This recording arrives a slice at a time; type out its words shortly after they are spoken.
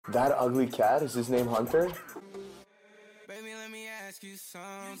That ugly cat, is his name Hunter? Baby, let me ask you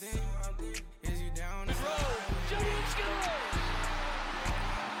something. Is you down to slide?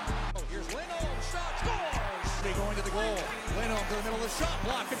 Oh, here's Lindholm, shot, scores! They going to the goal. Lindholm to the middle of the shot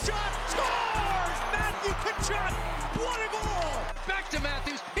block, and shot, scores! Matthew Tkachuk, what a goal! Back to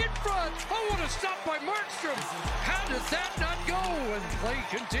Matthews, in front. Oh, what a stop by Markstrom. How does that not go? And play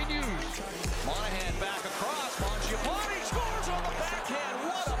continues. Monahan back across, Mangiapane scores on the backhand.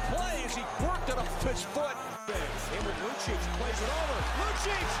 What a play as he worked it off his foot. In with Lucic, plays it over.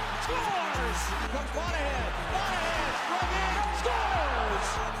 Lucic scores! Comes Monahan. Monahan from in, scores!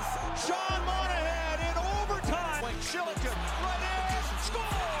 Sean Monahan in overtime. Like Shillington, right in,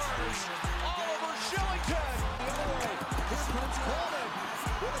 scores! Oliver Shillington. In the way. Here comes Coleman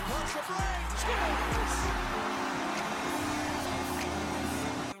with a punch of rain, scores!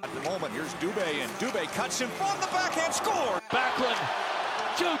 At the moment, here's Dubé, and Dubé cuts him from the backhand, scores! Backlund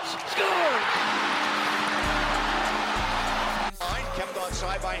shoots, scores! Kept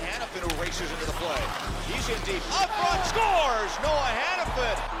onside by Hannafin, who races into the play. He's in deep. Up front, scores! Noah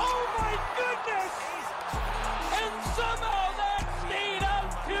Hannafin! Oh my goodness! And somehow that stayed out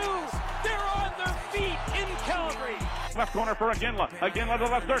too! They're on their feet in Calgary! Left corner for Aginla. Aginla to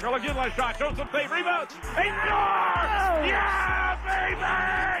the left circle. Aginla shot. Joseph save. Rebound. He scores! Yeah,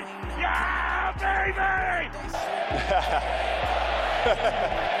 baby! Yeah, baby!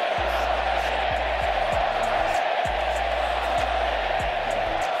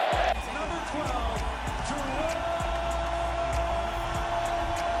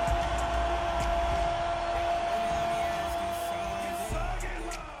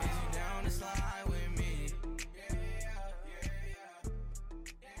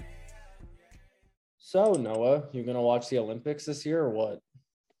 So, Noah, you gonna watch the Olympics this year or what?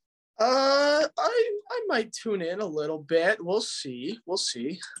 I might tune in a little bit. We'll see.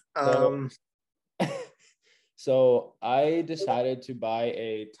 So I decided to buy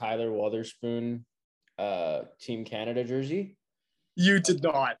a Tyler Wotherspoon Team Canada jersey. You did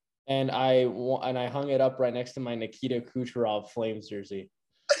not. And I hung it up right next to my Nikita Kucherov Flames jersey.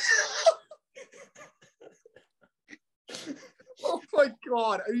 Oh my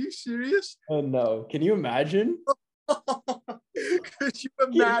God, are you serious? Oh no. Can you imagine? Could you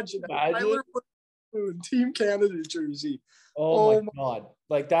imagine? Tyler Wotherspoon Team Canada jersey. Oh my God.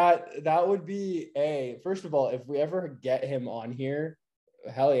 Like that would be first of all, if we ever get him on here,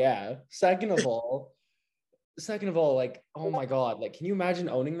 hell yeah. Second of all, like, oh my God, like, can you imagine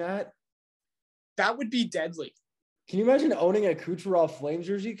owning that? That would be deadly. Can you imagine owning a Kucherov Flames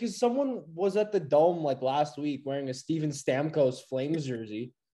jersey? Because someone was at the Dome like last week wearing a Steven Stamkos Flames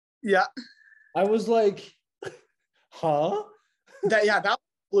jersey. Yeah. I was like, huh? That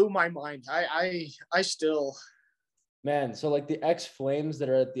blew my mind. I still. Man, so like the ex-Flames that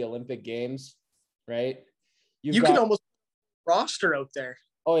are at the Olympic Games, right? You can almost roster out there.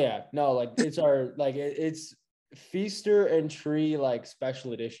 Oh yeah, no, like it's it's Feaster and Tree like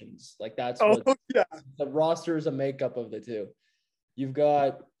special editions. Like that's what the roster is a makeup of the two. You've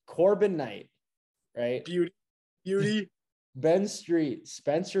got Corbin Knight, right? Beauty. Ben Street,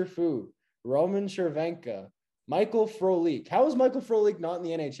 Spencer Fu, Roman Chervenka, Michael Frolik. How is Michael Frolik not in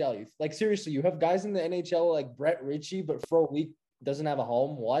the NHL? Like, seriously, you have guys in the NHL like Brett Ritchie, but Frolik doesn't have a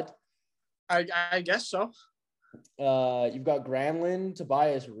home. What? I guess so. You've got Granlund,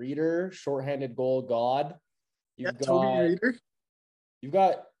 Tobias Reeder, shorthanded goal god. Toby Reeder. You've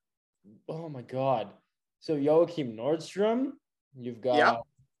got, oh my God. So Joachim Nordstrom. You've got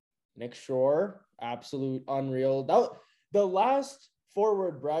Nick Shore, absolute unreal. The last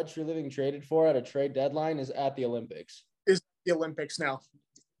forward Brad Treliving traded for at a trade deadline is at the Olympics. Is the Olympics now.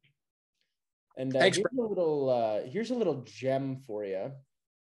 And Thanks, here's a little gem for you.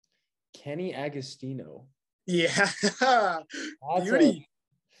 Kenny Agostino. Yeah. Beauty.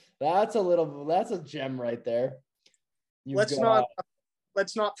 That's a gem right there. Let's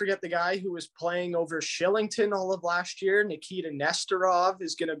not forget the guy who was playing over Shillington all of last year. Nikita Nesterov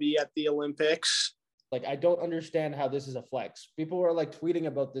is going to be at the Olympics. Like, I don't understand how this is a flex. People were like tweeting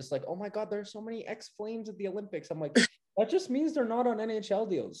about this, like, oh my God, there's so many ex-Flames at the Olympics. I'm like, that just means they're not on NHL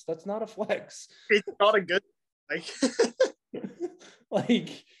deals. That's not a flex. It's not a good like.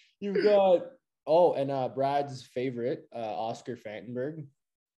 Like, you've got Brad's favorite, Oscar Fantenberg.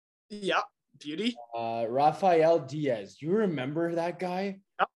 Yeah, beauty. Rafael Diaz. Do you remember that guy?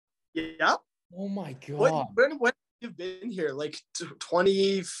 Yeah. Oh my God. When you've been here? Like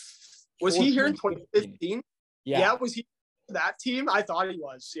 20. Was he here in 2015? Yeah. Was he that team? I thought he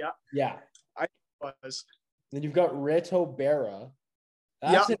was. Yeah. Yeah. I was. Then you've got Reto Berra.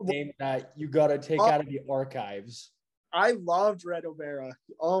 That's a name that you got to take out of the archives. I loved Red O'Mara.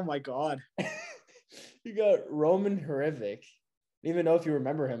 Oh my God. You got Roman Hrivik. I don't even know if you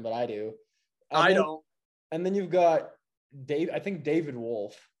remember him, but I do. I don't. And then you've got David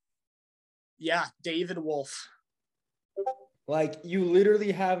Wolf. Yeah, David Wolf. Like, you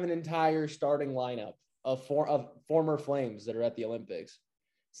literally have an entire starting lineup of former Flames that are at the Olympics.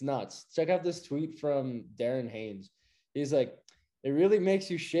 It's nuts. Check out this tweet from Darren Haynes. He's like, it really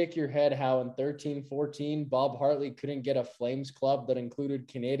makes you shake your head how in 13-14, Bob Hartley couldn't get a Flames club that included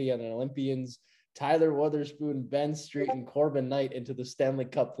Canadian Olympians Tyler Wotherspoon, Ben Street, and Corbin Knight into the Stanley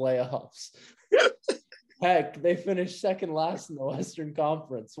Cup playoffs. Heck, they finished second last in the Western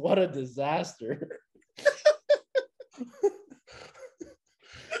Conference. What a disaster.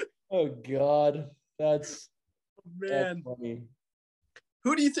 Oh, God. That's funny.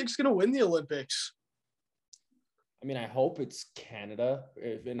 Who do you think's going to win the Olympics? I mean, I hope it's Canada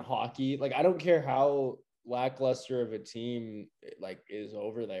in hockey. Like, I don't care how lackluster of a team like is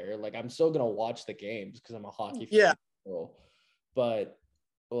over there. Like, I'm still going to watch the games because I'm a hockey fan. Yeah. But,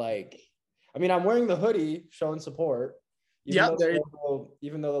 like, I mean, I'm wearing the hoodie showing support. Even though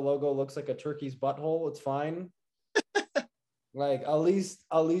the logo looks like a turkey's butthole, it's fine. Like, at least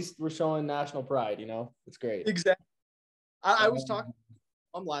we're showing national pride, you know? It's great. Exactly. I was talking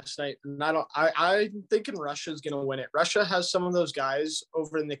last night, and I'm thinking Russia's going to win it. Russia has some of those guys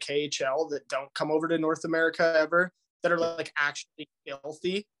over in the KHL that don't come over to North America ever, that are like actually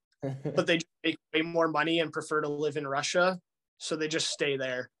filthy, but they make way more money and prefer to live in Russia, so they just stay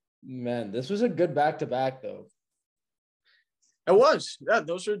there. Man, this was a good back-to-back, though. It was. Yeah,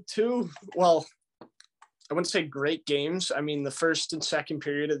 those are two, well, I wouldn't say great games. I mean, the first and second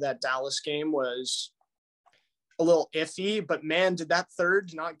period of that Dallas game was a little iffy, but man, did that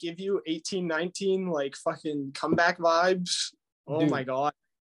third not give you 18-19 like fucking comeback vibes? Oh, dude, my God.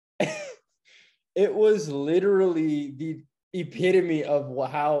 It was literally the epitome of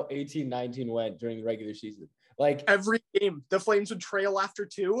how 18-19 went during the regular season. Like, every game, the Flames would trail after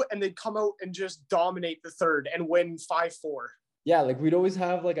 2, and they'd come out and just dominate the third and win 5-4. Yeah, like, we'd always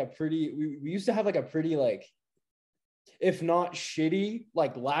have like we used to have like a pretty, like, if not shitty,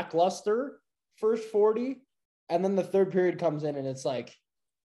 like lackluster first 40. And then the third period comes in and it's like,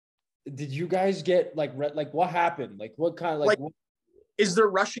 did you guys get like what happened? Like, what kind of what? Is there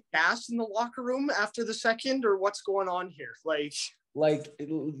Russian gas in the locker room after the second, or what's going on here? Like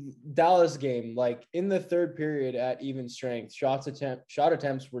Dallas game, like in the third period at even strength, shot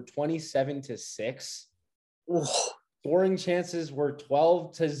attempts were 27-6. Scoring chances were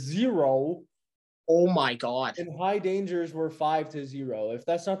 12-0. Oh my God. And high dangers were 5-0. If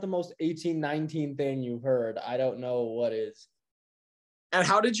that's not the most 18-19 thing you've heard, I don't know what is. And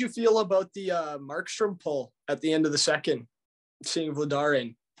how did you feel about the Markstrom pull at the end of the second, seeing Vladar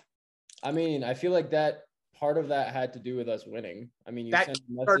in? I mean, I feel like that part of that had to do with us winning. I mean, you send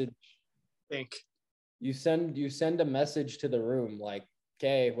a message. You send a message to the room like,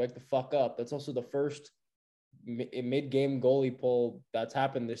 okay, wake the fuck up. That's also the first mid-game goalie pull that's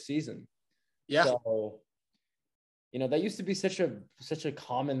happened this season. Yeah. So, you know, that used to be such a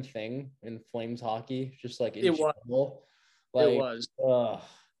common thing in Flames hockey, just like in general. Like, it was.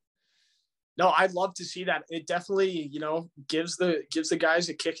 No, I'd love to see that. It definitely, you know, gives the guys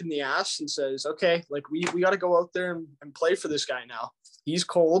a kick in the ass and says, okay, like we got to go out there and play for this guy now. He's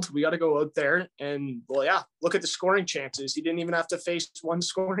cold. We got to go out there and, well, yeah, look at the scoring chances. He didn't even have to face one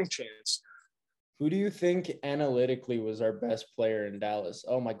scoring chance. Who do you think analytically was our best player in Dallas?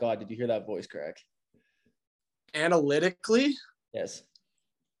 Oh my God, did you hear that voice crack? Analytically? Yes.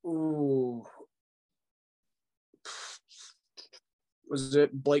 Ooh. Was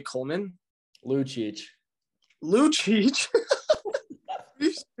it Blake Coleman? Lucic. Are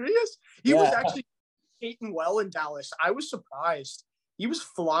you serious? He was actually skating well in Dallas. I was surprised. He was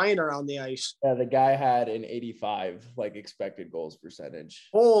flying around the ice. Yeah, the guy had an 85 like expected goals percentage.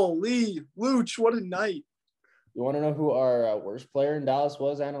 Holy Luch, what a night. You want to know who our worst player in Dallas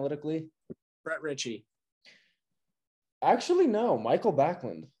was analytically? Brett Ritchie. Actually, no, Michael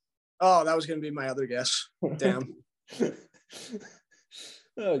Backlund. Oh, that was going to be my other guess. Damn.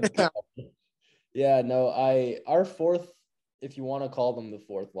 Oh, God. Yeah, no, our fourth, if you want to call them the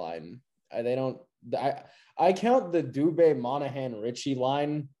fourth line, I count the Dubé, Monahan, Ritchie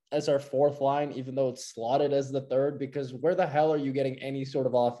line as our fourth line, even though it's slotted as the third, because where the hell are you getting any sort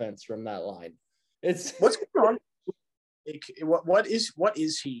of offense from that line? It's what's going on? Like, what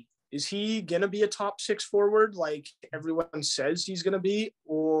is he? Is he gonna be a top 6 forward like everyone says he's gonna be,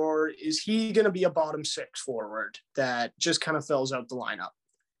 or is he gonna be a bottom 6 forward that just kind of fills out the lineup?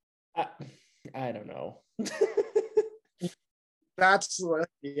 I don't know.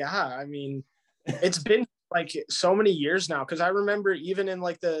 I mean, it's been like so many years now. Because I remember even in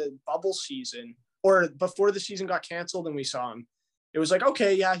like the bubble season or before the season got canceled and we saw him, it was like,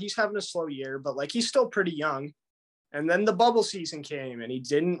 okay, yeah, he's having a slow year, but like he's still pretty young. And then the bubble season came and he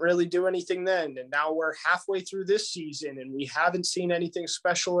didn't really do anything then. And now we're halfway through this season and we haven't seen anything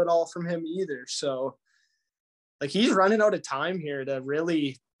special at all from him either. So like he's running out of time here to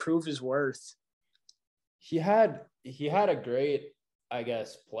really prove his worth. He had a great, I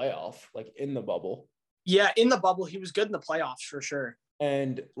guess, playoff, like in the bubble. Yeah, in the bubble, he was good in the playoffs for sure.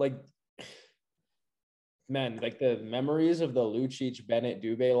 And like, man, like the memories of the Lucic, Bennett,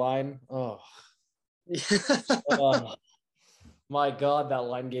 Dubé line. Oh, my God, that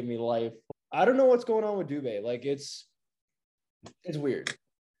line gave me life. I don't know what's going on with Dubé. Like it's weird.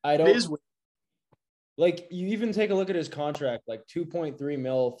 It is weird. Like you even take a look at his contract, like 2.3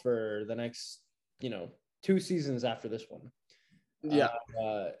 mil for the next, 2 seasons after this one. Yeah.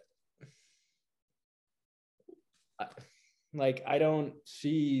 Like I don't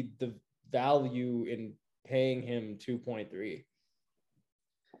see the value in paying him 2.3.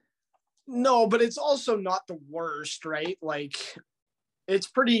 No, but it's also not the worst, right? Like it's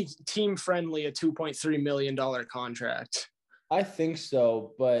pretty team friendly, a $2.3 million contract. I think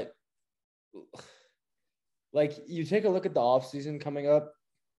so, but like you take a look at the offseason coming up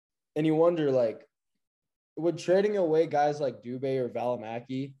and you wonder, like, would trading away guys like Dubé or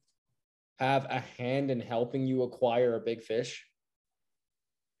Valimaki have a hand in helping you acquire a big fish?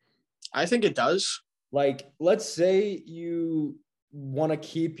 I think it does. Like, let's say you want to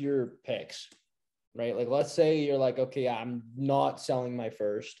keep your picks, right? Like, let's say you're like, okay, I'm not selling my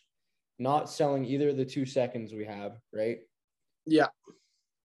first, not selling either of the 2 seconds we have, right? Yeah.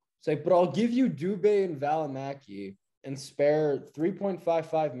 It's like, but I'll give you Dubé and Valimaki and spare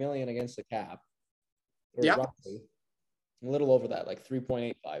 $3.55 million against the cap. Yeah. Roughly, a little over that, like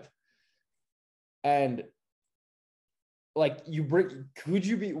 3.85. And like would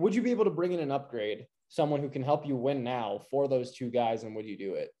you be able to bring in an upgrade, someone who can help you win now for those 2 guys, and would you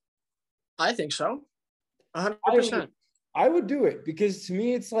do it? I think so. 100%. I would do it because to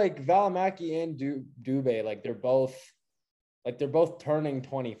me it's like Valimaki and Dubé, like they're both turning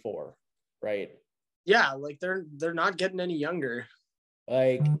 24, right? Yeah, like they're not getting any younger.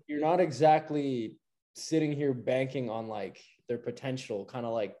 Like you're not exactly sitting here banking on like their potential, kind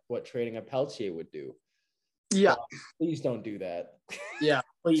of like what trading a Peltier would do. Yeah. Please don't do that. Yeah,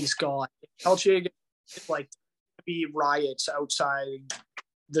 please God. Peltier like be riots outside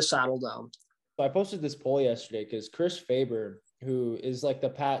the Saddle Dome. So I posted this poll yesterday because Chris Faber, who is like the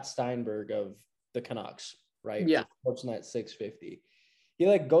Pat Steinberg of the Canucks, right? Yeah. Sportsnet 650. He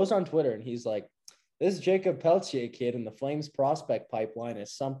like goes on Twitter and he's like, this Jacob Peltier kid in the Flames prospect pipeline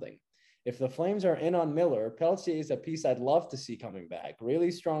is something. If the Flames are in on Miller, Peltier is a piece I'd love to see coming back. Really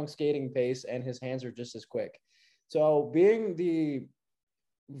strong skating pace, and his hands are just as quick. So being the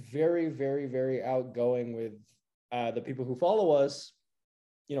very, very, very outgoing with the people who follow us,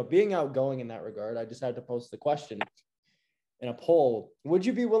 being outgoing in that regard, I decided to post the question in a poll. Would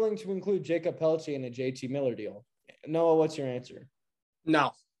you be willing to include Jacob Peltier in a JT Miller deal? Noah, what's your answer?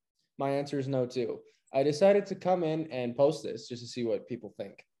 No. My answer is no, too. I decided to come in and post this just to see what people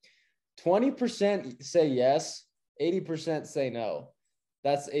think. 20% say yes, 80% say no.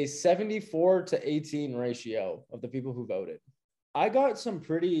 That's a 74-18 ratio of the people who voted. I got some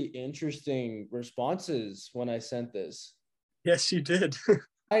pretty interesting responses when I sent this. Yes, you did.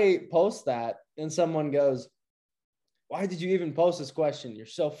 I post that and someone goes, why did you even post this question? You're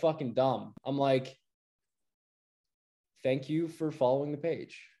so fucking dumb. I'm like, thank you for following the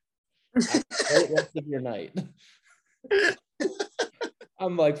page. Have a great rest of your night.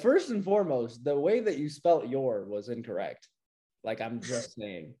 I'm like, first and foremost, the way that you spelt your was incorrect. Like, I'm just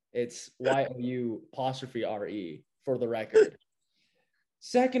saying, it's YOU''RE for the record.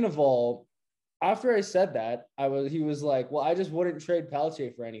 Second of all, after I said that, he was like, well, I just wouldn't trade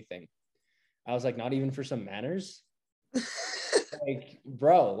Peltier for anything. I was like, not even for some manners? Like,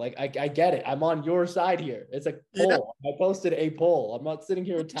 bro, like, I get it. I'm on your side here. It's a poll. Yeah. I posted a poll. I'm not sitting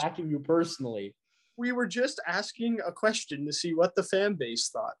here attacking you personally. We were just asking a question to see what the fan base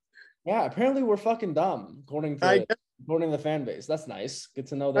thought. Yeah, apparently we're fucking dumb, according to the fan base. That's nice. Good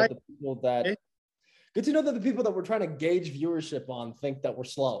to know that the people that we're trying to gauge viewership on think that we're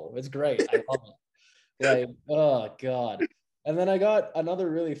slow. It's great. I love it. Like, oh God. And then I got another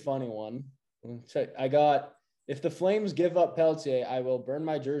really funny one. If the Flames give up Peltier, I will burn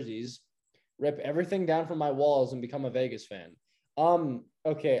my jerseys, rip everything down from my walls, and become a Vegas fan.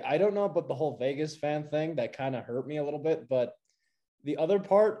 Okay, I don't know about the whole Vegas fan thing. That kind of hurt me a little bit, but the other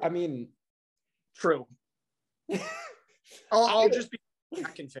part, I mean, true. I'll just be a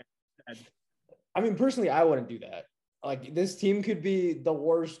Kraken fan. I mean, personally, I wouldn't do that. Like, this team could be the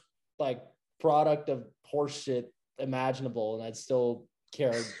worst, like, product of horse shit imaginable, and I'd still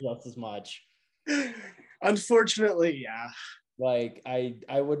care just as much. Unfortunately, yeah. Like, I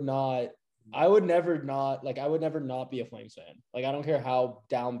would never not be a Flames fan. Like, I don't care how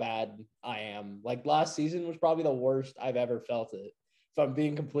down bad I am. Like, last season was probably the worst I've ever felt it, if I'm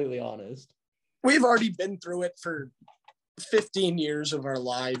being completely honest. We've already been through it for 15 years of our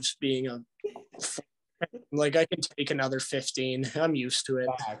lives being like, I can take another 15. I'm used to it.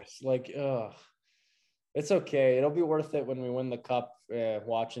 Facts. Like, it's okay. It'll be worth it when we win the cup,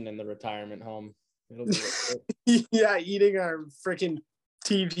 watching in the retirement home. It'll be worth it. Yeah, eating our freaking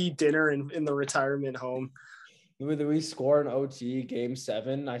TV dinner in the retirement home. We score an OT game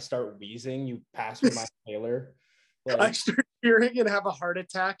 7. I start wheezing. You pass me my Taylor. Like, I start hearing and have a heart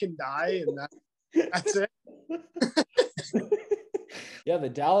attack and die, and that's it. Yeah, the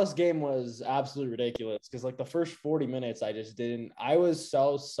Dallas game was absolutely ridiculous because, like, the first 40 minutes, I was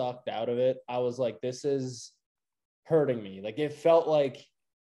so sucked out of it. I was like, this is hurting me. Like, it felt like,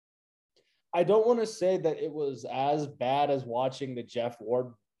 I don't want to say that it was as bad as watching the Jeff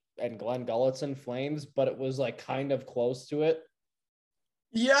Ward and Glenn Gulletson Flames, but it was, like, kind of close to it.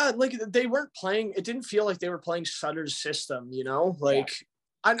 Yeah, like, they weren't playing, it didn't feel like they were playing Sutter's system, you know? Like,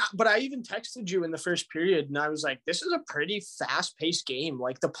 yeah. But I even texted you in the first period, and I was like, this is a pretty fast-paced game.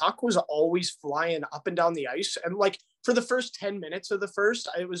 Like, the puck was always flying up and down the ice. And, like, for the first 10 minutes of the first,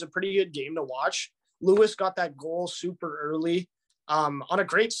 it was a pretty good game to watch. Lewis got that goal super early on a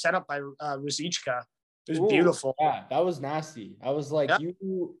great setup by Ruzicka. It was beautiful. Yeah, that was nasty. I was like,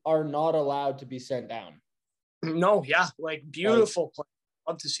 You are not allowed to be sent down. No, yeah, like, beautiful play.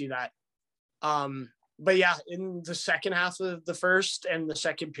 Love to see that. But yeah, in the second half of the first and the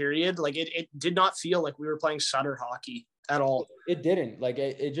second period, like, it did not feel like we were playing Sutter hockey at all. It didn't. Like,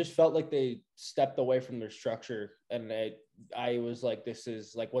 it just felt like they stepped away from their structure. And I was like, this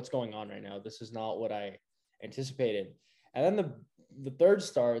is like, what's going on right now? This is not what I anticipated. And then the third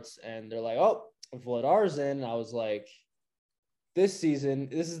starts, and they're like, oh, Vladar's in. And I was like, this season,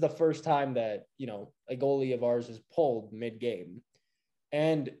 this is the first time that, you know, a goalie of ours is pulled mid-game.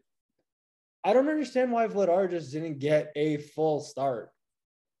 And I don't understand why Vladar just didn't get a full start.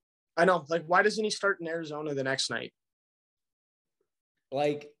 I know. Like, why doesn't he start in Arizona the next night?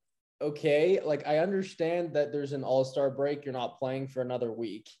 Like, okay, like, I understand that there's an all-star break. You're not playing for another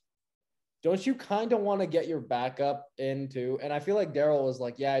week. Don't you kind of want to get your backup into? And I feel like Daryl was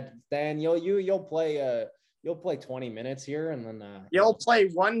like, yeah, Dan, you'll play 20 minutes here, and then you'll play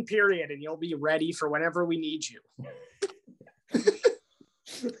one period, and you'll be ready for whenever we need you.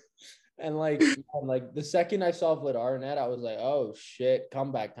 And like the second I saw Vladar net, I was like, oh shit,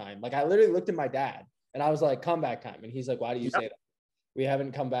 comeback time. Like, I literally looked at my dad, and I was like, comeback time. And he's like, why do you say that? We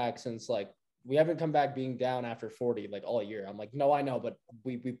haven't come back being down after 40, like, all year. I'm like, no, I know, but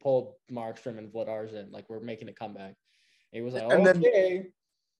we pulled Markstrom and Vladar's in. Like, we're making a comeback. And he was like, oh, okay.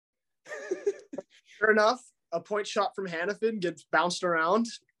 Sure enough, a point shot from Hannafin gets bounced around.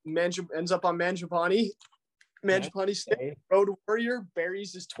 Ends up on Mangiapane. Mangiapane stick. Road Warrior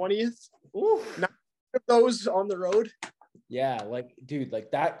buries his 20th. Ooh, 9 of those on the road. Yeah, like, dude, like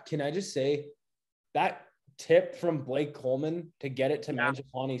that. Can I just say that tip from Blake Coleman to get it to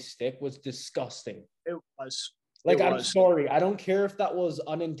Mangiapane's stick was disgusting. It was. Like, I'm sorry. I don't care if that was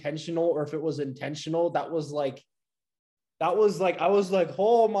unintentional or if it was intentional. That was like, I was like,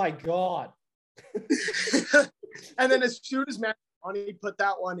 oh my God. And then as soon as Mangiapane put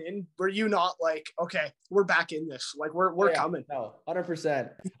that one in, were you not like, okay, we're back in this? Like, we're coming. No, 100%.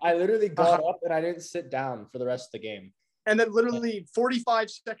 I literally got up and I didn't sit down for the rest of the game. And then literally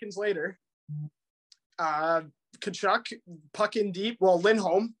 45 seconds later, Tkachuk, puck in deep. Well,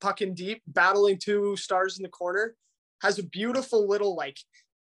 Lindholm, puck in deep, battling 2 stars in the corner, has a beautiful little, like,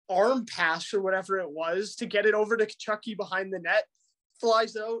 arm pass or whatever it was to get it over to Tkachuk behind the net.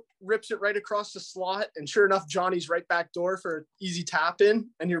 Flies out, rips it right across the slot, and sure enough, Johnny's right back door for an easy tap in,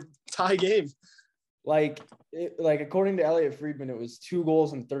 and your tie game. Like according to Elliot Friedman, it was 2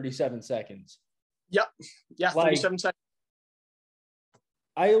 goals in 37 seconds. Yep. Yeah, 37 seconds.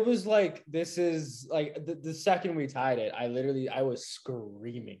 I was like, this is like the second we tied it, I was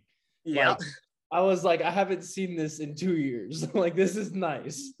screaming. Yeah. Like, I was like, I haven't seen this in 2 years. Like, this is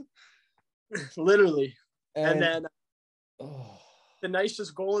nice. Literally. And then the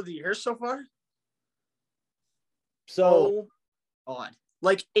nicest goal of the year so far. So, God,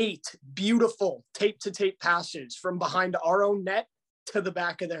 like 8 beautiful tape-to-tape passes from behind our own net to the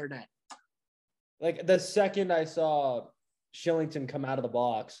back of their net. Like, the second I saw Shillington come out of the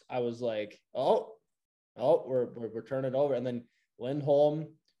box, I was like, oh, we're turning over. And then Lindholm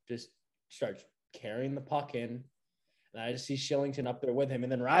just starts carrying the puck in. And I just see Shillington up there with him.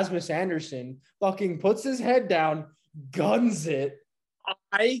 And then Rasmus Anderson fucking puts his head down, guns it.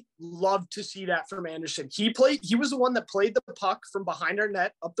 I love to see that from Anderson. He was the one that played the puck from behind our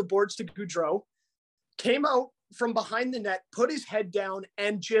net up the boards to Gaudreau, came out from behind the net, put his head down,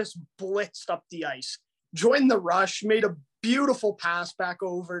 and just blitzed up the ice. Joined the rush, made a beautiful pass back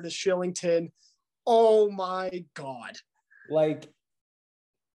over to Shillington. Oh my God. Like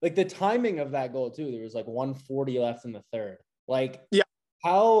the timing of that goal too. There was like 140 left in the third. Like, yeah,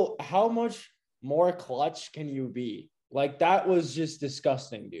 how much more clutch can you be? Like, that was just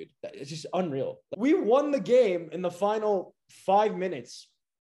disgusting, dude. It's just unreal. We won the game in the final 5 minutes.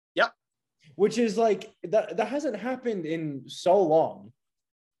 Yep. Which is like, that hasn't happened in so long.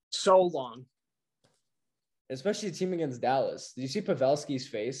 So long. Especially a team against Dallas. Did you see Pavelski's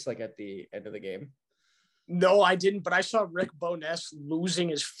face, like, at the end of the game? No, I didn't, but I saw Rick Bowness losing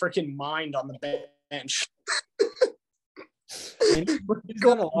his freaking mind on the bench. I mean, he's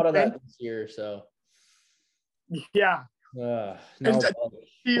done a lot of that this year, so. Yeah. No.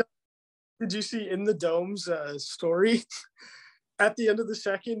 Did you see in the Dome's story? At the end of the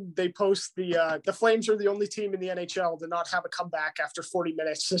second, they post the Flames are the only team in the NHL to not have a comeback after 40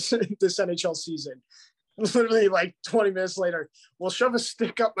 minutes this NHL season. Literally like 20 minutes later, well, shove a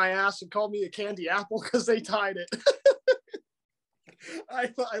stick up my ass and call me a candy apple because they tied it.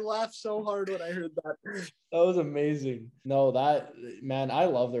 I laughed so hard when I heard that. That was amazing. No, man, I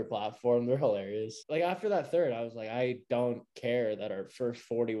love their platform. They're hilarious. Like, after that third, I was like, I don't care that our first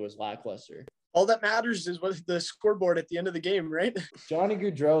 40 was lackluster. All that matters is what the scoreboard at the end of the game, right? Johnny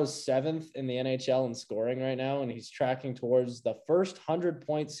Gaudreau is 7th in the NHL in scoring right now, and he's tracking towards the first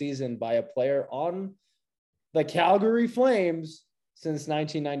 100-point season by a player on the Calgary Flames since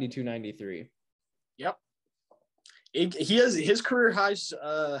 1992-93. Yep. He has his career highs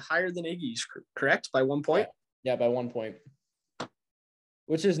higher than Iggy's, correct? By 1 point? Yeah, by 1 point.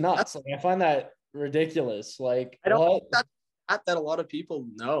 Which is nuts. Like, I find that ridiculous. Like, I don't think that a lot of people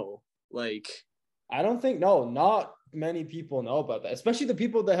know. Like, I don't think, not many people know about that, especially the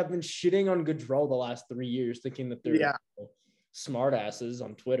people that have been shitting on Gaudreau the last 3 years, thinking that they're smart asses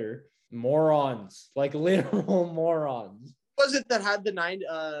on Twitter. Morons, like literal morons. What was it that had the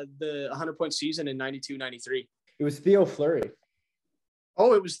 100-point season in 92-93? It was Theo Fleury.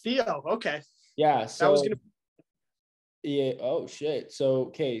 Oh, it was Theo. Okay. Yeah. So that was gonna. Yeah. Oh shit.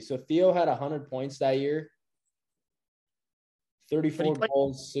 So Theo had 100 points that year. 34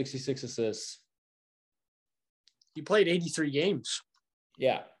 goals, 66 assists. He played 83 games.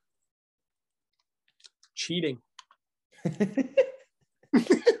 Yeah. Cheating.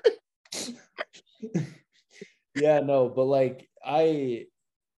 Yeah, no, but like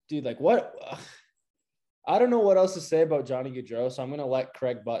what? I don't know what else to say about Johnny Gaudreau, so I'm gonna let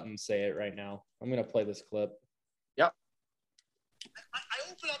Craig Button say it right now. I'm gonna play this clip. Yep. I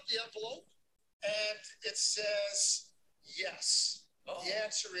open up the envelope and it says yes. Oh. The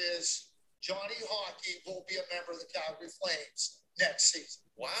answer is Johnny Hockey will be a member of the Calgary Flames next season.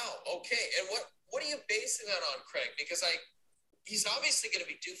 Wow. Okay. And what are you basing that on, Craig? Because he's obviously going to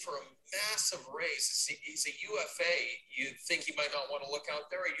be due for a massive raise. He's a UFA. You think he might not want to look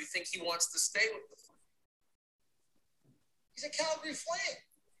out there, or you think he wants to stay with the Flames? He's a Calgary Flame.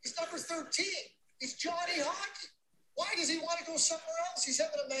 He's number 13. He's Johnny Hockey. Why does he want to go somewhere else? He's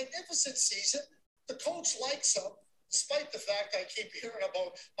having a magnificent season. The coach likes him, despite the fact I keep hearing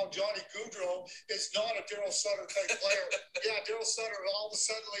about how Johnny Gaudreau is not a Daryl Sutter type player. Yeah, Daryl Sutter all of a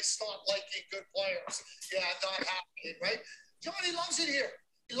sudden stopped liking good players. Yeah, not happening, right? Johnny loves it here.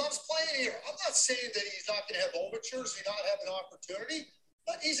 He loves playing here. I'm not saying that he's not going to have overtures, he not have an opportunity,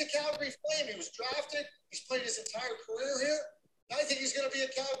 but he's a Calgary Flame. He was drafted. He's played his entire career here. I think he's going to be a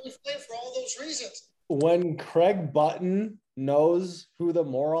Calgary Flame for all those reasons. When Craig Button knows who the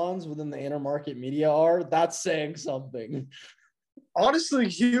morons within the intermarket media are, that's saying something. Honestly,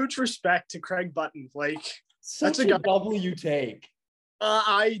 huge respect to Craig Button. Like, that's a W take.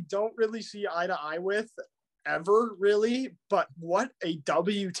 I don't really see eye to eye with ever, really, but what a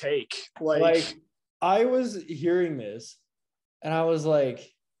W take. Like I was hearing this and I was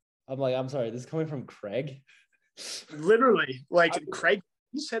like, I'm sorry, this is coming from Craig. Literally, Craig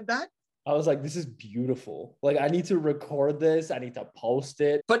said that. I was like, this is beautiful. Like, I need to record this. I need to post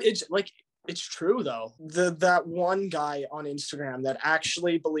it. But it's true though. That one guy on Instagram that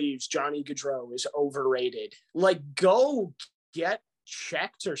actually believes Johnny Gaudreau is overrated. Like, go get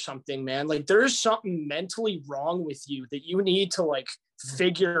checked or something, man. Like, there's something mentally wrong with you that you need to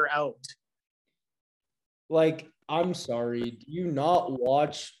figure out. Like, I'm sorry. Do you not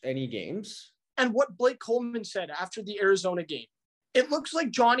watch any games? And what Blake Coleman said after the Arizona game. It looks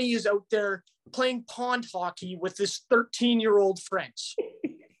like Johnny is out there playing pond hockey with his 13-year-old friends.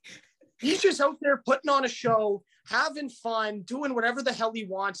 He's just out there putting on a show, having fun, doing whatever the hell he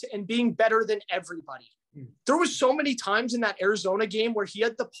wants, and being better than everybody. There was so many times in that Arizona game where he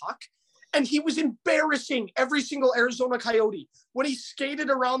had the puck, and he was embarrassing every single Arizona Coyote. When he skated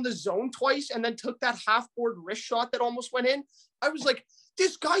around the zone twice and then took that half-board wrist shot that almost went in, I was like,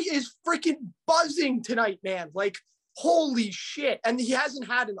 this guy is freaking buzzing tonight, man. Like, holy shit. And he hasn't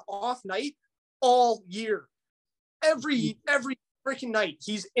had an off night all year. Every freaking night,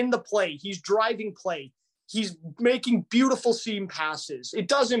 he's in the play. He's driving play. He's making beautiful seam passes. It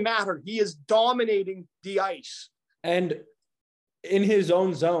doesn't matter. He is dominating the ice. And in his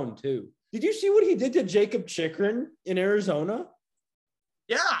own zone, too. Did you see what he did to Jacob Chikrin in Arizona?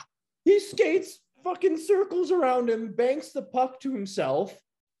 Yeah. He skates fucking circles around him, banks the puck to himself,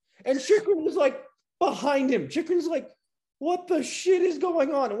 and Chikrin was like behind him. Chikrin's like, what the shit is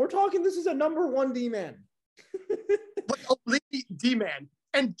going on? And we're talking, this is a number 1 D-man. But elite D-man.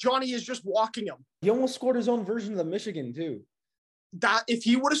 And Johnny is just walking him. He almost scored his own version of the Michigan, too. That if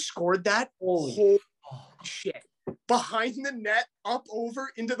he would have scored that, holy shit. Behind the net, up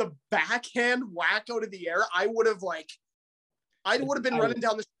over into the backhand whack out of the air, I would have been running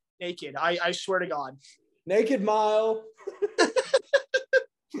down the street naked. I swear to God. Naked mile.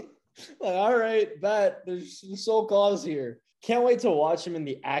 Like, all right, there's so cause here. Can't wait to watch him in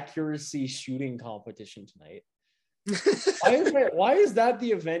the accuracy shooting competition tonight. Why is that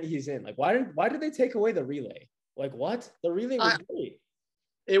the event he's in? Like, why did they take away the relay? Like, what? The relay was great.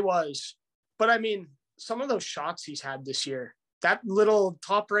 It was. But I mean, some of those shots he's had this year, that little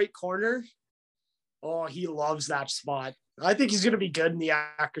top right corner, oh, he loves that spot. I think he's going to be good in the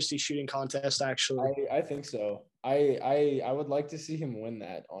accuracy shooting contest, actually. I think so. I would like to see him win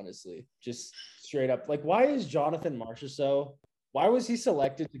that, honestly. Just straight up. Like, why is Jonathan Marchessault, why was he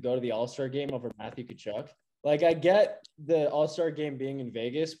selected to go to the All-Star game over Matthew Tkachuk? Like, I get the All-Star game being in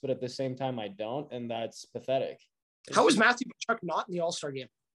Vegas, but at the same time, I don't, and that's pathetic. How is Matthew Tkachuk not in the All-Star game?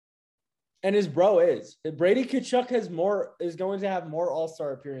 And his bro is. Brady Tkachuk is going to have more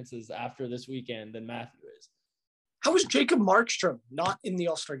All-Star appearances after this weekend than Matthew is. How is Jacob Markstrom not in the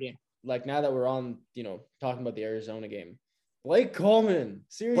All-Star game? Like, now that we're on, talking about the Arizona game. Blake Coleman.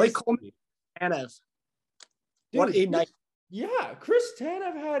 Seriously. Blake Coleman. Tanev. What a night. Yeah. Chris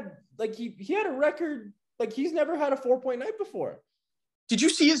Tanev had, like, he had a record, like, he's never had a 4-point night before. Did you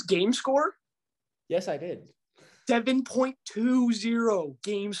see his game score? Yes, I did. 7.20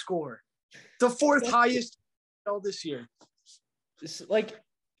 game score. The 4th highest this year. It's like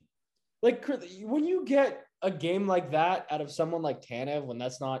when you get a game like that out of someone like Tanev, when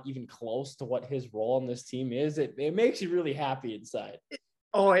that's not even close to what his role on this team is, it makes you really happy inside.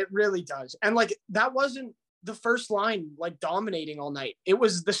 Oh, it really does. And like, that wasn't the first line, like, dominating all night. It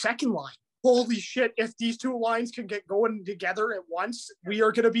was the second line. Holy shit. If these two lines can get going together at once, we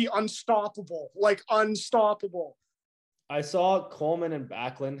are going to be unstoppable, like unstoppable. I saw Coleman and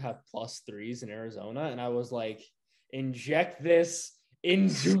Backlund have +3s in Arizona, and I was like, inject this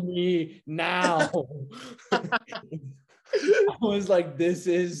into me now. I was like, this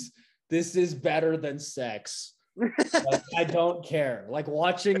is better than sex. Like, I don't care. Like,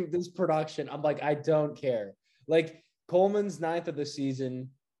 watching this production, I'm like, I don't care. Like, Coleman's 9th of the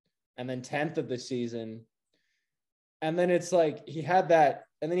season and then 10th of the season. And then it's like, he had that,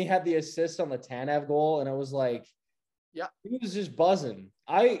 and then he had the assist on the Tanev goal, and it was like, yeah, he was just buzzing.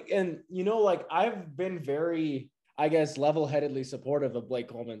 I've been very, I guess, level-headedly supportive of Blake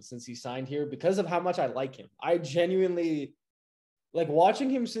Coleman since he signed here because of how much I like him. I genuinely like watching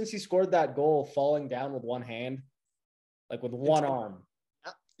him since he scored that goal, falling down with one hand, like with one arm.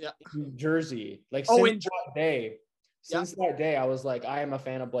 Yeah. Jersey. Like, since that day, I was like, I am a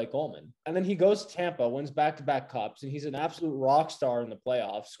fan of Blake Coleman. And then he goes to Tampa, wins back-to-back cups, and he's an absolute rock star in the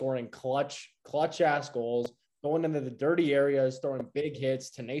playoffs, scoring clutch-ass goals, going into the dirty areas, throwing big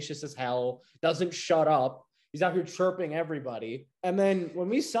hits, tenacious as hell, doesn't shut up. He's out here chirping everybody. And then when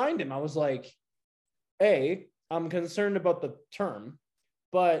we signed him, I was like, I'm concerned about the term,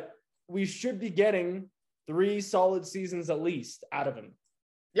 but we should be getting 3 solid seasons at least out of him.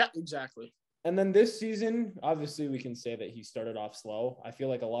 Yeah, exactly. And then this season, obviously we can say that he started off slow. I feel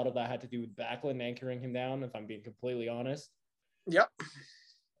like a lot of that had to do with Backlund anchoring him down, if I'm being completely honest. Yep.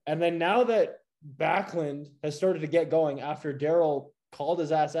 And then now that Backlund has started to get going after Daryl called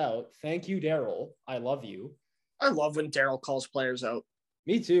his ass out. Thank you, Daryl. I love you. I love when Daryl calls players out.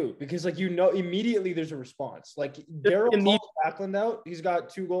 Me too, because immediately there's a response. Like, Daryl calls Backlund out. He's got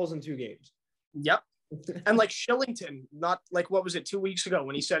 2 goals in 2 games. Yep. And like Shillington, not like, what was it, 2 weeks ago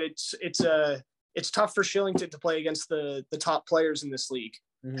when he said it's it's tough for Shillington to play against the top players in this league.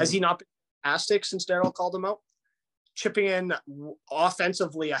 Mhm. Has he not been fantastic since Daryl called him out? Chipping in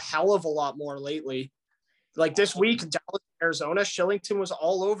offensively a hell of a lot more lately. Like this week, Dallas, Arizona, Shillington was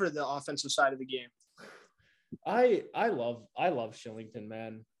all over the offensive side of the game. I love Shillington,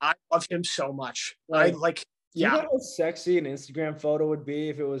 man. I love him so much. Like, Yeah. You know how sexy an Instagram photo would be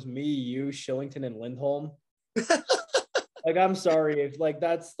if it was me, you, Shillington, and Lindholm? Like, I'm sorry if like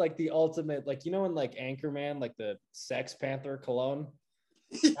that's like the ultimate, like, you know, in like Anchorman, like the Sex Panther cologne,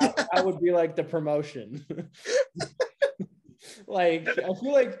 that would be like the promotion. Like, I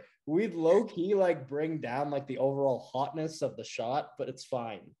feel like we'd low key like bring down like the overall hotness of the shot, but it's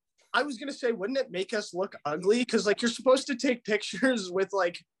fine. I was gonna say, wouldn't it make us look ugly? Because like you're supposed to take pictures with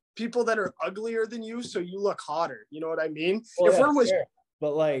like people that are uglier than you, so you look hotter. You know what I mean? Well, if yeah, we're with, fair.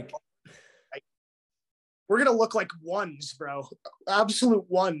 But like, we're gonna look like ones, bro. Absolute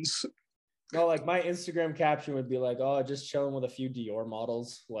ones. no, like my Instagram caption would be like, "Oh, just chilling with a few Dior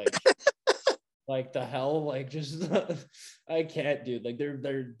models." Like, like the hell, like just I can't, dude. Like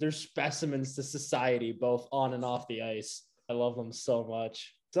they're specimens to society, both on and off the ice. I love them so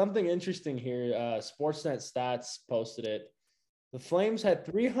much. Something interesting here. Sportsnet Stats posted it. The Flames had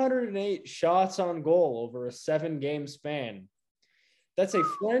 308 shots on goal over a 7-game span. That's a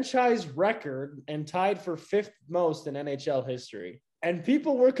franchise record and tied for 5th most in NHL history. And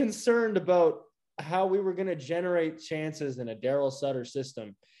people were concerned about how we were going to generate chances in a Daryl Sutter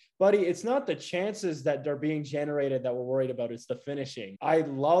system. Buddy, it's not the chances that are being generated that we're worried about. It's the finishing. I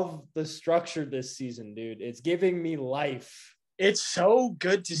love the structure this season, dude. It's giving me life. It's so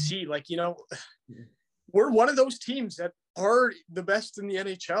good to see. Like, you know, we're one of those teams that are the best in the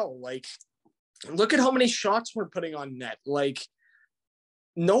NHL. Like, look at how many shots we're putting on net. Like,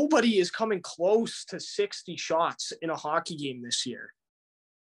 nobody is coming close to 60 shots in a hockey game this year.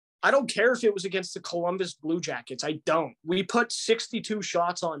 I don't care if it was against the Columbus Blue Jackets. I don't. We put 62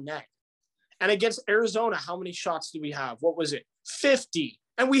 shots on net. And against Arizona, how many shots do we have? What was it? 50.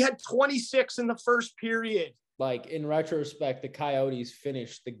 And we had 26 in the first period. Like, in retrospect, the Coyotes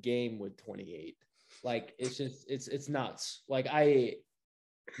finished the game with 28. Like, it's just, it's nuts. Like,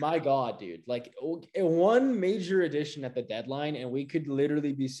 my God, dude, like one major addition at the deadline, and we could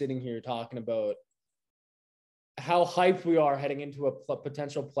literally be sitting here talking about how hyped we are heading into a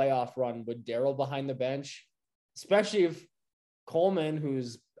potential playoff run with Daryl behind the bench, especially if Coleman,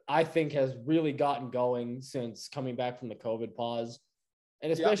 who's I think has really gotten going since coming back from the COVID pause,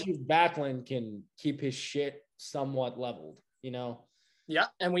 and especially if Backlund can keep his shit somewhat leveled, you know? Yeah,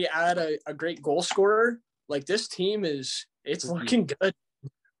 and we add a great goal scorer. Like, this team it's looking good.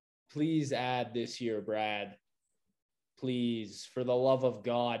 Please add this year, Brad. Please, for the love of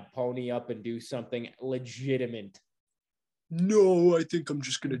God, pony up and do something legitimate. No, I think I'm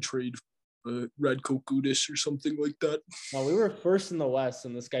just going to trade Radko Gudas or something like that. No, we were first in the West,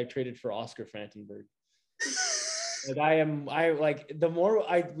 and this guy traded for Oscar Fantenberg. Like, the more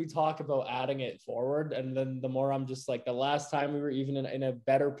we talk about adding it forward, and then the more I'm just like, the last time we were even in a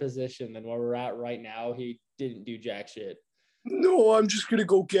better position than where we're at right now, he didn't do jack shit. No, I'm just going to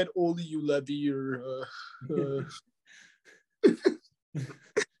go get Oli Ulevi or...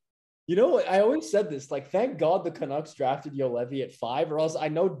 You know what? I always said this, like, thank God the Canucks drafted Ulevi at 5, or else I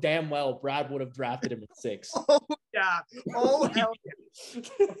know damn well Brad would have drafted him at 6. Oh, yeah. Oh, hell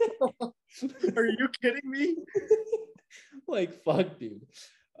yeah. Are you kidding me? Like, fuck, dude.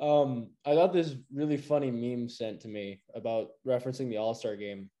 I got this really funny meme sent to me about referencing the All-Star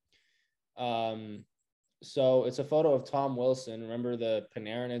game. So it's a photo of Tom Wilson. Remember the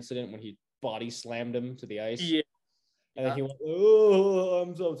Panarin incident when he body slammed him to the ice? Yeah. And then he went, "Oh,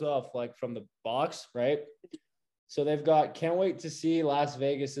 I'm so tough," like from the box, right? So they've got, can't wait to see Las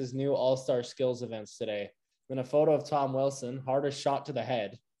Vegas's new All-Star skills events today. Then a photo of Tom Wilson, hardest shot to the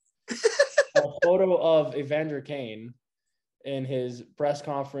head. A photo of Evander Kane in his press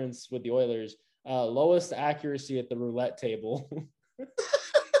conference with the Oilers, lowest accuracy at the roulette table.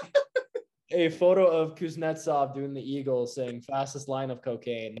 A photo of Kuznetsov doing the Eagle saying fastest line of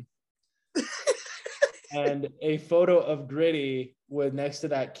cocaine. And a photo of Gritty with next to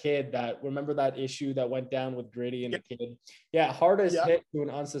that kid that, remember that issue that went down with Gritty and the kid? Yeah, hardest hit to an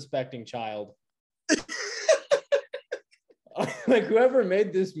unsuspecting child. Like, whoever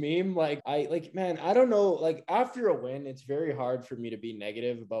made this meme, man, I don't know. Like, after a win, it's very hard for me to be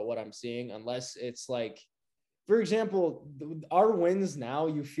negative about what I'm seeing, unless it's like, for example, our wins now,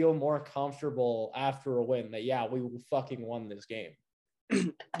 you feel more comfortable after a win that, yeah, we fucking won this game.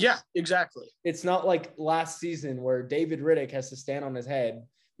 Yeah, exactly. It's not like last season where David Riddick has to stand on his head,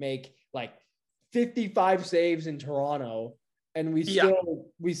 make like 55 saves in Toronto, and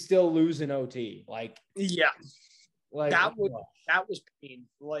we still lose in OT. Like that was pain.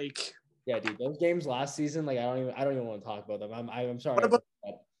 Like yeah, dude, those games last season, like I don't even want to talk about them. I'm sorry. What about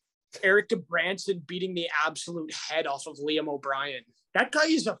Eric DeBranson beating the absolute head off of Liam O'Brien? That guy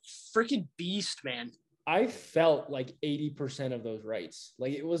is a freaking beast, man. I felt like 80% of those rights.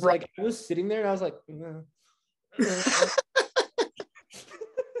 Like it was like I was sitting there and I was like,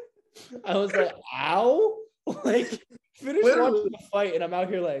 I was like, ow! Like finish watching the fight, and I'm out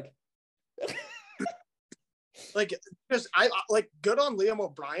here like, like just I like good on Liam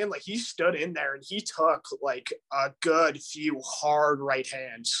O'Brien. Like he stood in there and he took like a good few hard right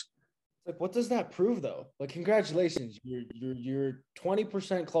hands. Like, what does that prove, though? Like, congratulations, you're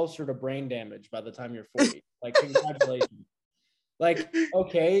 20% closer to brain damage by the time you're 40. Like, congratulations. Like,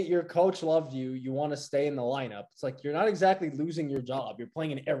 okay, your coach loved you. You want to stay in the lineup. It's like you're not exactly losing your job. You're playing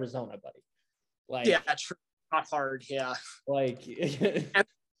in Arizona, buddy. Like, yeah, true. Not hard. Yeah. Like, and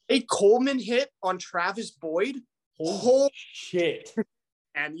a Coleman hit on Travis Boyd. Holy shit!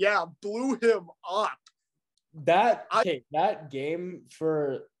 And yeah, blew him up. That game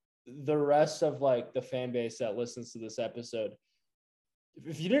for the rest of like the fan base that listens to this episode,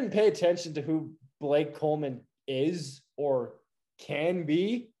 if you didn't pay attention to who Blake Coleman is or can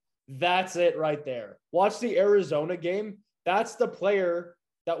be, that's it right there. Watch the Arizona game. That's the player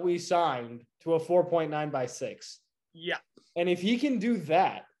that we signed to a 4.9/6. Yeah. And if he can do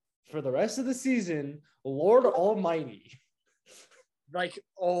that for the rest of the season, Lord Almighty. Like,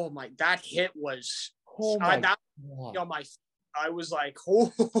 oh my, that hit was I was like,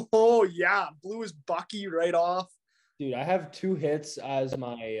 oh yeah, blew his Bucky right off. Dude, I have 2 hits as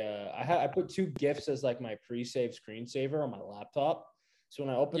my I put 2 GIFs as like my pre-save screensaver on my laptop. So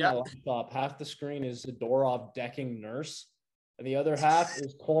when I open my laptop, half the screen is Zadorov decking Nurse, and the other half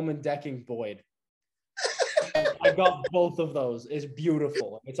is Coleman decking Boyd. I got both of those. It's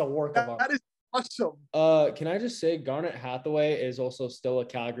beautiful. It's a work of art. That is awesome. Can I just say Garnet Hathaway is also still a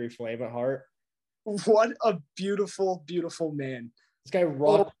Calgary Flame at heart? What a beautiful, beautiful man. This guy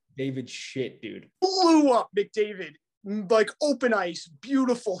rocked David shit, dude. Blew up McDavid. Like open ice,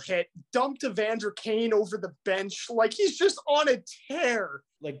 beautiful hit. Dumped Evander Kane over the bench. Like he's just on a tear.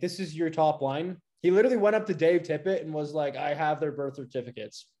 Like this is your top line. He literally went up to Dave Tippett and was like, I have their birth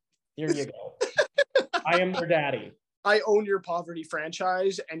certificates. Here you go. I am their daddy. I own your poverty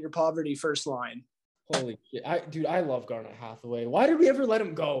franchise and your poverty first line. Holy shit. I love Garnet Hathaway. Why did we ever let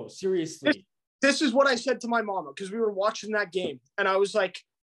him go? Seriously. This is what I said to my mama because we were watching that game. And I was like,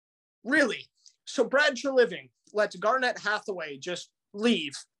 really? So Brad Treliving lets Garnet Hathaway just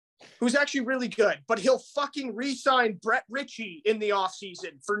leave, who's actually really good, but he'll fucking re-sign Brett Ritchie in the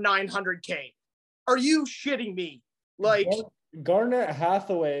offseason for $900K. Are you shitting me? Like Garnet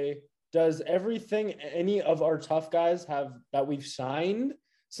Hathaway does everything any of our tough guys have that we've signed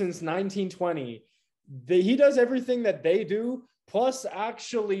since 1920. He does everything that they do, plus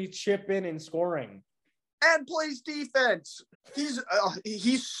actually chip in and scoring. And plays defense. He's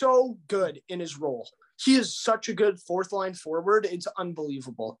so good in his role. He is such a good 4th line forward. It's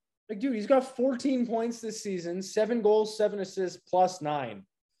unbelievable. Like, dude, he's got 14 points this season, 7 goals, 7 assists, plus 9.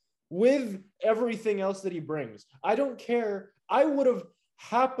 With everything else that he brings. I don't care. I would have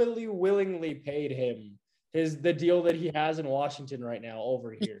happily, willingly paid him the deal that he has in Washington right now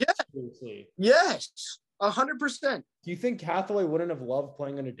over here. Yeah. Seriously. Yes, 100%. Do you think Hathaway wouldn't have loved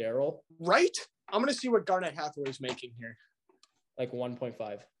playing under Darryl? Right? I'm going to see what Garnet Hathaway's making here. Like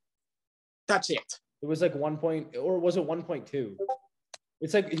 1.5. That's it. It was like or was it 1.2?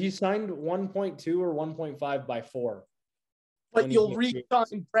 It's like he signed 1.2 or 1.5 by 4. But you'll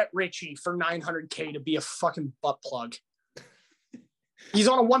re-sign Brett Ritchie for $900K to be a fucking butt plug. He's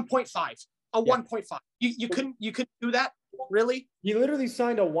on a 1.5. A 1.5. You couldn't do that? Really? He literally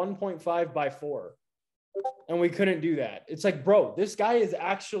signed a 1.5 by 4. And we couldn't do that. It's like, bro, this guy is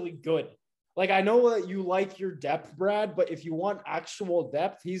actually good. Like, I know that you like your depth, Brad, but if you want actual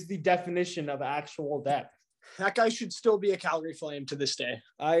depth, he's the definition of actual depth. That guy should still be a Calgary Flame to this day.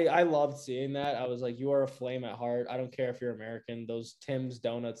 I loved seeing that. I was like, you are a Flame at heart. I don't care if you're American. Those Tim's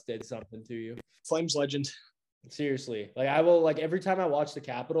Donuts did something to you. Flames legend. Seriously. Like, I will, like, every time I watch the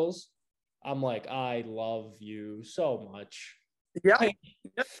Capitals, I'm like, I love you so much. Yeah.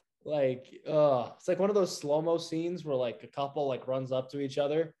 It's like one of those slow-mo scenes where, like, a couple, like, runs up to each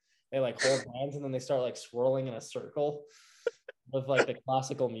other. They like hold hands and then they start like swirling in a circle with like the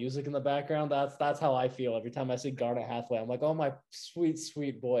classical music in the background. That's how I feel every time I see Garnet Hathaway. I'm like, oh my sweet,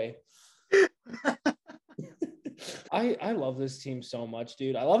 sweet boy. I love this team so much,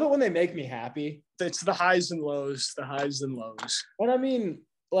 dude. I love it when they make me happy. It's the highs and lows, the highs and lows. But I mean,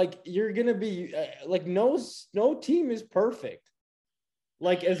 like you're gonna be like no team is perfect.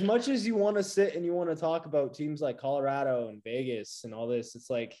 Like as much as you want to sit and you want to talk about teams like Colorado and Vegas and all this, it's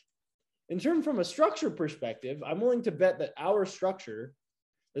like in terms from a structure perspective, I'm willing to bet that our structure,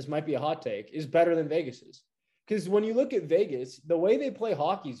 this might be a hot take, is better than Vegas's. Because when you look at Vegas, the way they play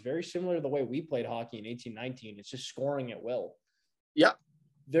hockey is very similar to the way we played hockey in 1819. It's just scoring at will. Yep.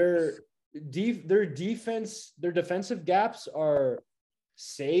 Their defensive gaps are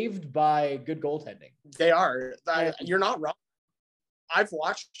saved by good goaltending. They are. You're not wrong. I've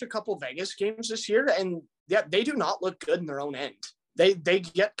watched a couple Vegas games this year, and yeah, they do not look good in their own end. They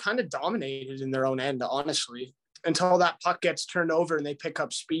get kind of dominated in their own end, honestly, until that puck gets turned over and they pick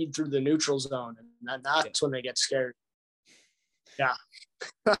up speed through the neutral zone, and that's when they get scared. Yeah,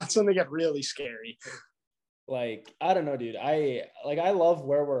 that's when they get really scary. Like, I don't know, dude. I love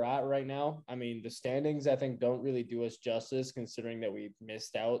where we're at right now. I mean, the standings, I think, don't really do us justice considering that we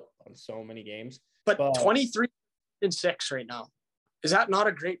missed out on so many games. But 23-6 right now. Is that not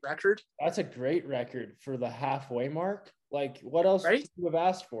a great record? That's a great record for the halfway mark. Like, what else right? Could you have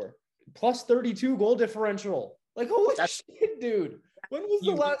asked for? Plus 32 goal differential. Like, holy shit, dude. When was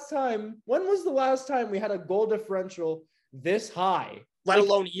the last time we had a goal differential this high? Let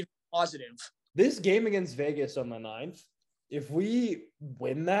alone even positive. This game against Vegas on the 9th, if we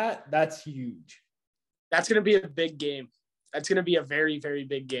win that, that's huge. That's going to be a big game. That's going to be a very, very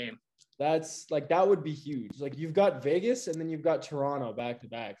big game. That's like, that would be huge. Like you've got Vegas and then you've got Toronto back to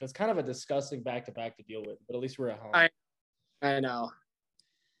back. That's kind of a disgusting back to back to deal with, but at least we're at home. I know.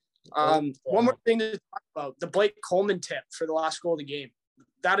 One more thing to talk about, the Blake Coleman tip for the last goal of the game.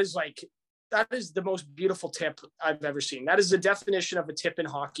 That is the most beautiful tip I've ever seen. That is the definition of a tip in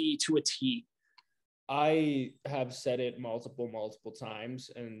hockey to a T. I have said it multiple times,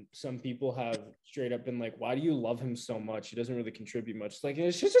 and some people have straight up been like, why do you love him so much? He doesn't really contribute much. It's like,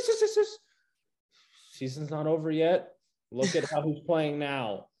 it's just season's not over yet. Look at how he's playing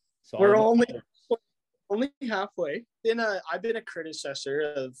now. So we're only halfway. I've been a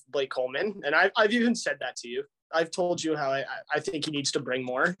criticizer of Blake Coleman, and I've even said that to you. I've told you how I think he needs to bring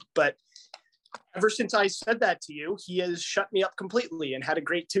more, but ever since I said that to you, he has shut me up completely and had a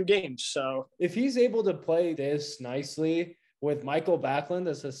great 2 games. So if he's able to play this nicely with Michael Backlund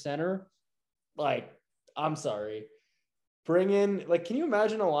as a center, like, I'm sorry. Bring in, like, can you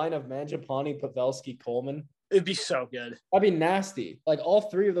imagine a line of Mangiapane, Pavelski, Coleman? It'd be so good. That'd be nasty. Like, all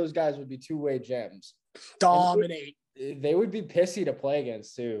 3 of those guys would be two-way gems. Dominate. They would be pissy to play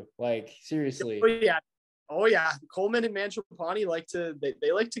against, too. Like, seriously. Oh yeah, Coleman and Mangiapane like to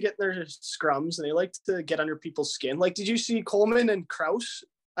get their scrums, and they like to get under people's skin. Like, did you see Coleman and Krause?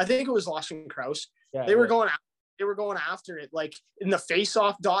 I think it was Lawson Krause. Yeah, they were going after it, like in the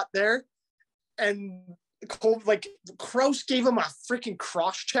face-off dot there, and Krause gave him a freaking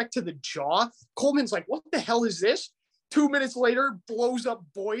cross check to the jaw. Coleman's like, "What the hell is this?" 2 minutes later, blows up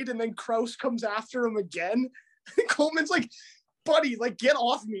Boyd, and then Krause comes after him again. Coleman's like, buddy, like, get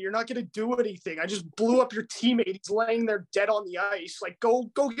off me. You're not going to do anything. I just blew up your teammate. He's laying there dead on the ice. Like,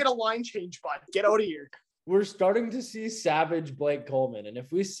 go get a line change, bud. Get out of here. We're starting to see savage Blake Coleman. And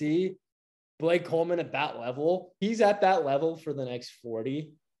if we see Blake Coleman at that level, he's at that level for the next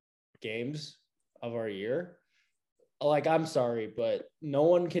 40 games of our year. Like, I'm sorry, but no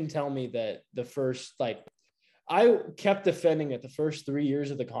one can tell me that the first, like, I kept defending that the first 3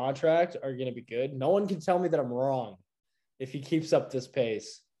 years of the contract are going to be good. No one can tell me that I'm wrong if he keeps up this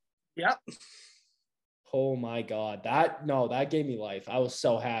pace. Yep. Oh my God. That gave me life. I was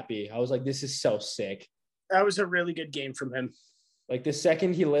so happy. I was like, this is so sick. That was a really good game from him. Like the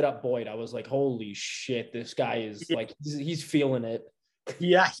second he lit up Boyd, I was like, holy shit, this guy is like, he's feeling it.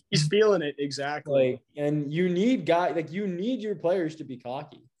 Yeah, he's feeling it. Exactly. Like, and you need your players to be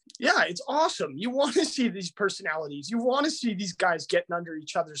cocky. Yeah, it's awesome. You want to see these personalities. You want to see these guys getting under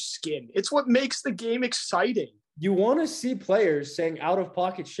each other's skin. It's what makes the game exciting. You want to see players saying out of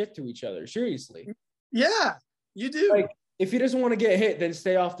pocket shit to each other. Seriously. Yeah, you do. Like, if he doesn't want to get hit, then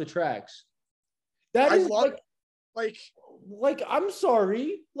stay off the tracks. That is like, I'm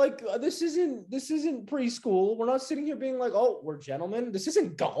sorry. Like, this isn't preschool. We're not sitting here being like, oh, we're gentlemen. This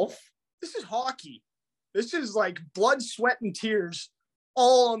isn't golf. This is hockey. This is like blood, sweat, and tears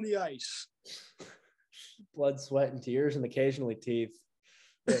all on the ice. Blood, sweat, and tears, and occasionally teeth.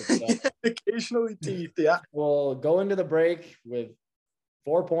 Occasionally teeth, yeah. We'll go into the break with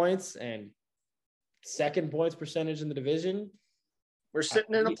 4 points and second points percentage in the division. We're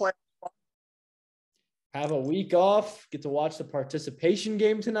sitting in a play. Have a week off. Get to watch the participation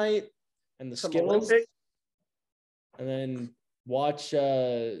game tonight and the skills. And then watch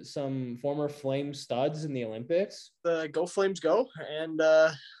some former Flame studs in the Olympics. Go Flames go, and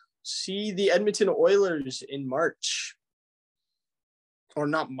see the Edmonton Oilers in March. Or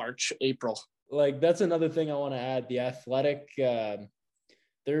not March, April. Like, that's another thing I want to add. The Athletic,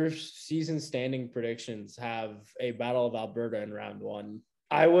 their season standing predictions have a Battle of Alberta in round 1.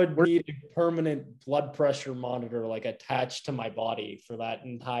 I would need a permanent blood pressure monitor like attached to my body for that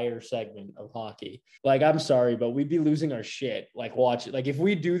entire segment of hockey. Like, I'm sorry, but we'd be losing our shit. Like, if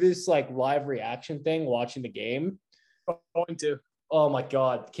we do this like live reaction thing, watching the game. Going to. Oh my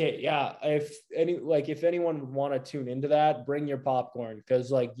God. Okay. Yeah. If anyone would want to tune into that, bring your popcorn.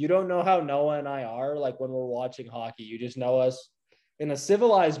 Because like, you don't know how Noah and I are like when we're watching hockey. You just know us in a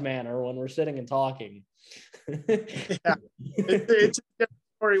civilized manner when we're sitting and talking. Yeah. It's a different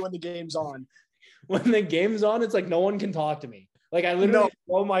story when the game's on. When the game's on, it's like no one can talk to me. Like, I literally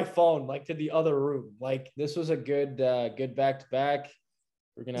throw my phone like to the other room. Like, this was a good back-to-back.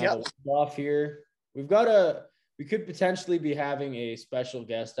 We're gonna have a week off here. We could potentially be having a special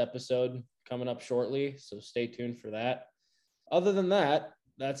guest episode coming up shortly, so stay tuned for that. Other than that,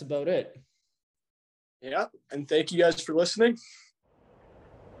 that's about it. Yeah, and thank you guys for listening.